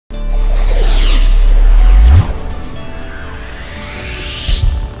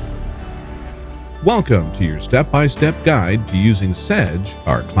Welcome to your step-by-step guide to using SEDGE,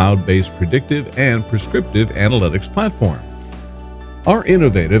 our cloud-based predictive and prescriptive analytics platform. Our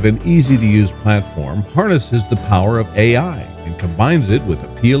innovative and easy-to-use platform harnesses the power of AI and combines it with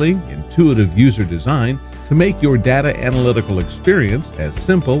appealing, intuitive user design to make your data analytical experience as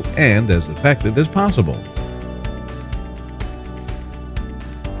simple and as effective as possible.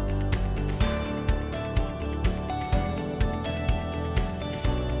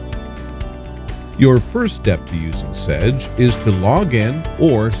 Your first step to using SEDGE is to log in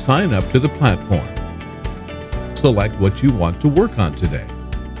or sign up to the platform. Select what you want to work on today.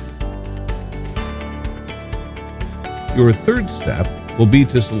 Your third step will be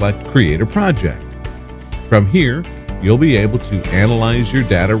to select Create a Project. From here, you'll be able to analyze your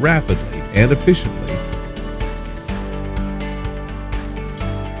data rapidly and efficiently.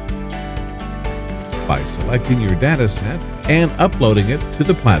 By selecting your dataset and uploading it to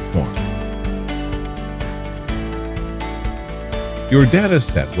the platform. Your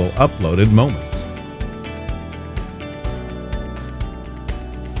dataset will upload in moments.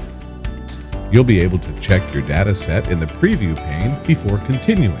 You'll be able to check your dataset in the preview pane before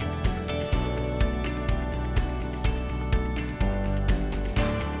continuing.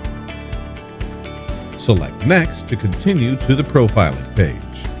 Select Next to continue to the profiling page.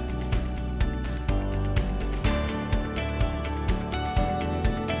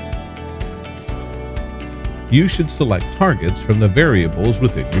 You should select targets from the variables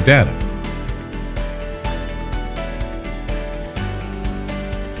within your data.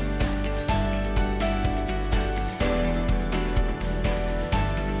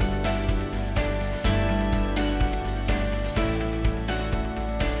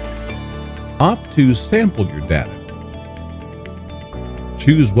 Opt to sample your data.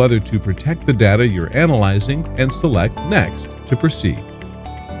 Choose whether to protect the data you're analyzing and select Next to proceed.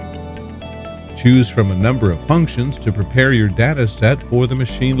 Choose from a number of functions to prepare your data set for the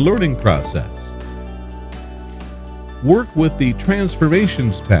machine learning process. Work with the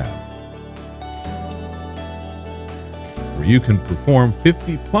Transformations tab, where you can perform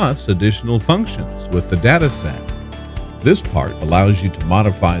 50+ additional functions with the data set. This part allows you to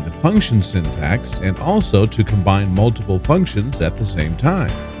modify the function syntax and also to combine multiple functions at the same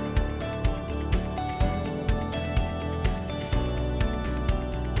time.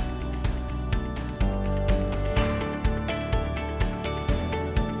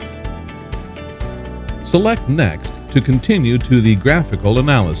 Select Next to continue to the graphical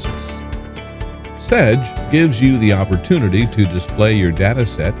analysis. SEDGE gives you the opportunity to display your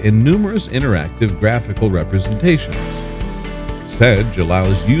dataset in numerous interactive graphical representations. SEDGE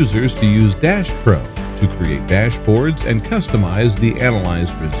allows users to use Dash Pro to create dashboards and customize the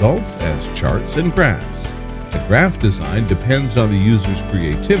analyzed results as charts and graphs. The graph design depends on the user's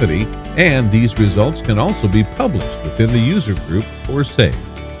creativity, and these results can also be published within the user group or saved.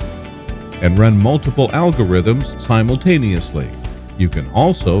 And run multiple algorithms simultaneously. You can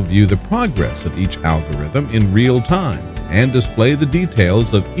also view the progress of each algorithm in real time and display the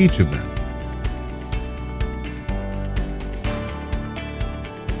details of each of them.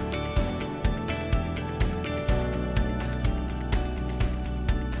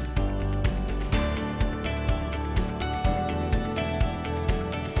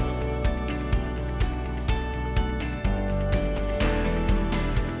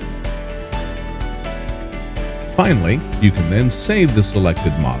 Finally, you can then save the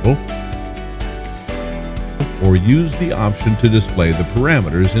selected model or use the option to display the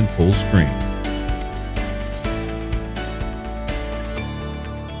parameters in full screen.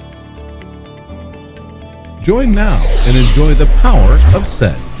 Join now and enjoy the power of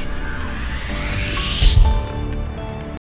SEDGE.